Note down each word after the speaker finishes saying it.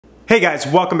Hey guys,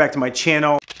 welcome back to my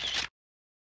channel.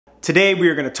 Today we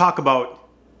are going to talk about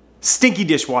stinky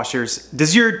dishwashers.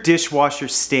 Does your dishwasher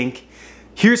stink?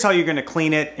 Here's how you're going to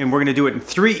clean it, and we're going to do it in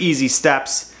 3 easy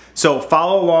steps. So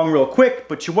follow along real quick,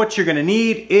 but what you're going to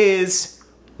need is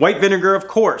white vinegar, of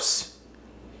course,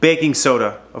 baking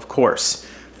soda, of course.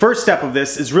 First step of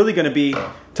this is really going to be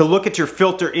to look at your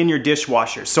filter in your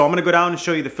dishwasher. So I'm going to go down and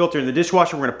show you the filter in the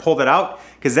dishwasher. We're going to pull that out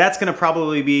because that's going to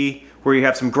probably be where you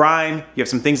have some grime, you have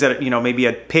some things that, maybe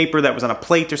a paper that was on a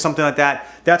plate or something like that.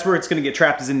 That's where it's going to get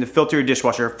trapped, is in the filter of your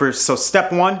dishwasher. First, so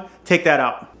step 1, take that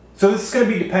out. So this is going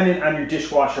to be dependent on your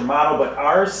dishwasher model, but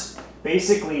ours,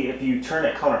 basically, if you turn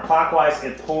it counterclockwise,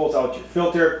 it pulls out your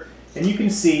filter. And you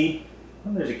can see,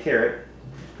 well, there's a carrot,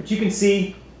 but you can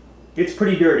see it's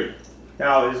pretty dirty.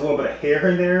 Now there's a little bit of hair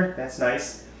in there, that's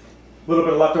nice. A little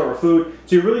bit of leftover food.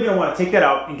 So you're really going to want to take that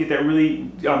out and get that really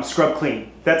scrub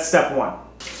clean. That's step 1.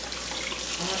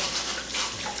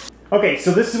 Okay,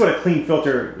 so this is what a clean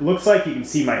filter looks like. You can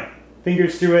see my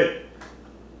fingers through it.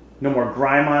 No more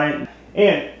grime on it.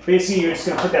 And basically you're just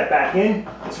going to put that back in.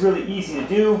 It's really easy to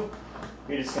do.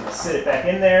 You're just going to sit it back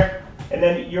in there. And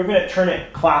then you're going to turn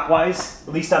it clockwise,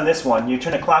 at least on this one. You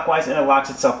turn it clockwise and it locks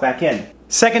itself back in.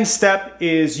 Second step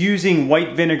is using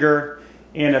white vinegar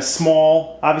in a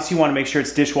small, obviously you want to make sure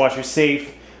it's dishwasher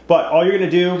safe, but all you're going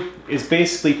to do is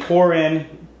basically pour in,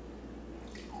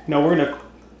 we're going to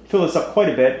fill this up quite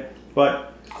a bit,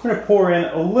 but I'm going to pour in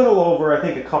a little over, I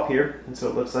think, a cup here, that's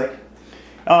what it looks like,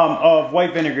 of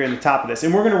white vinegar in the top of this.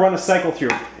 And we're going to run a cycle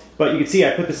through. But you can see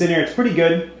I put this in there, it's pretty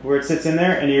good where it sits in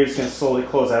there, and you're just going to slowly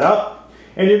close that up.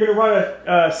 And you're going to run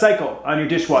a cycle on your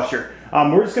dishwasher.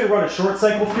 We're just going to run a short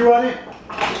cycle through on it,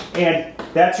 and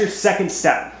that's your second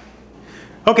step.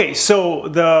 Okay, so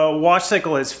the wash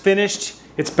cycle is finished.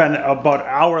 It's been about an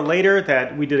hour later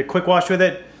that we did a quick wash with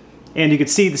it, and you can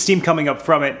see the steam coming up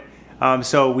from it.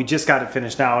 So we just got it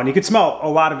finished now, and you can smell a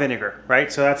lot of vinegar,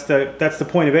 right? So that's the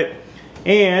point of it.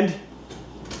 And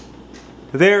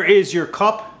there is your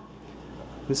cup.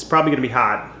 This is probably going to be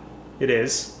hot. It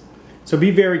is. So be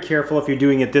very careful if you're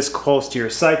doing it this close to your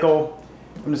cycle.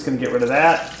 I'm just going to get rid of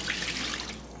that.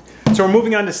 So we're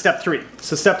moving on to step 3.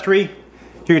 So step 3, you're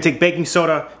going to take baking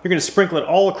soda. You're going to sprinkle it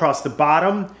all across the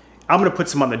bottom. I'm going to put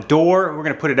some on the door. We're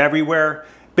going to put it everywhere.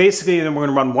 Basically, then we're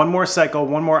going to run one more cycle,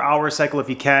 1 more hour cycle if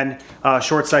you can,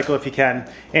 short cycle if you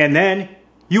can, and then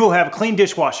you will have a clean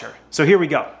dishwasher. So here we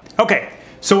go. Okay,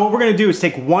 so what we're going to do is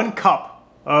take 1 cup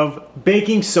of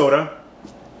baking soda,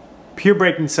 pure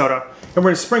baking soda, and we're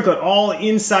going to sprinkle it all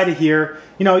inside of here.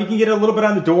 You can get a little bit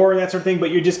on the door and that sort of thing,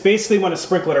 but you just basically want to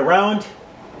sprinkle it around.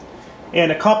 And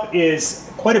a cup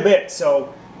is quite a bit,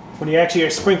 so when you actually are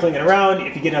sprinkling it around,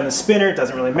 if you get it on the spinner, it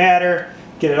doesn't really matter.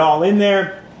 Get it all in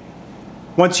there.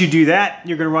 Once you do that,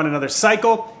 you're going to run another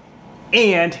cycle,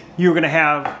 and you're going to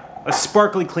have a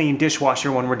sparkly clean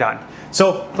dishwasher when we're done.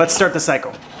 So let's start the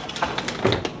cycle.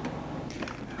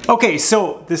 Okay,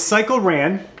 so the cycle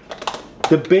ran.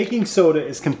 The baking soda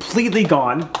is completely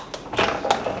gone,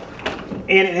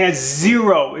 and it has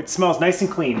zero, it smells nice and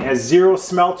clean. It has zero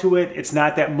smell to it. It's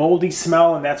not that moldy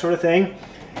smell and that sort of thing.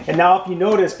 And now if you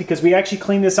notice, because we actually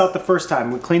cleaned this out the first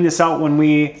time, we cleaned this out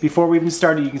before we even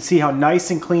started, you can see how nice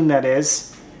and clean that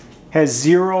is. Has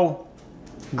zero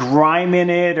grime in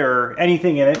it or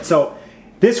anything in it. So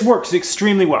this works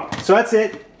extremely well. So that's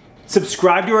it.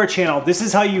 Subscribe to our channel. This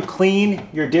is how you clean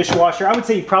your dishwasher. I would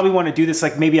say you probably want to do this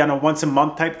like maybe on a once a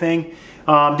month type thing.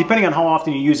 Depending on how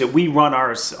often you use it. We run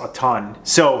ours a ton.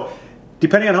 So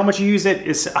depending on how much you use it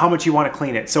is how much you want to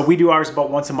clean it. So we do ours about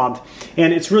once a month.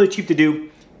 And it's really cheap to do.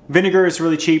 Vinegar is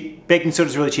really cheap. Baking soda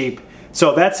is really cheap.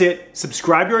 So that's it.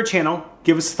 Subscribe to our channel.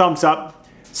 Give us a thumbs up.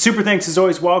 Super thanks is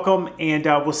always welcome. And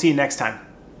we'll see you next time.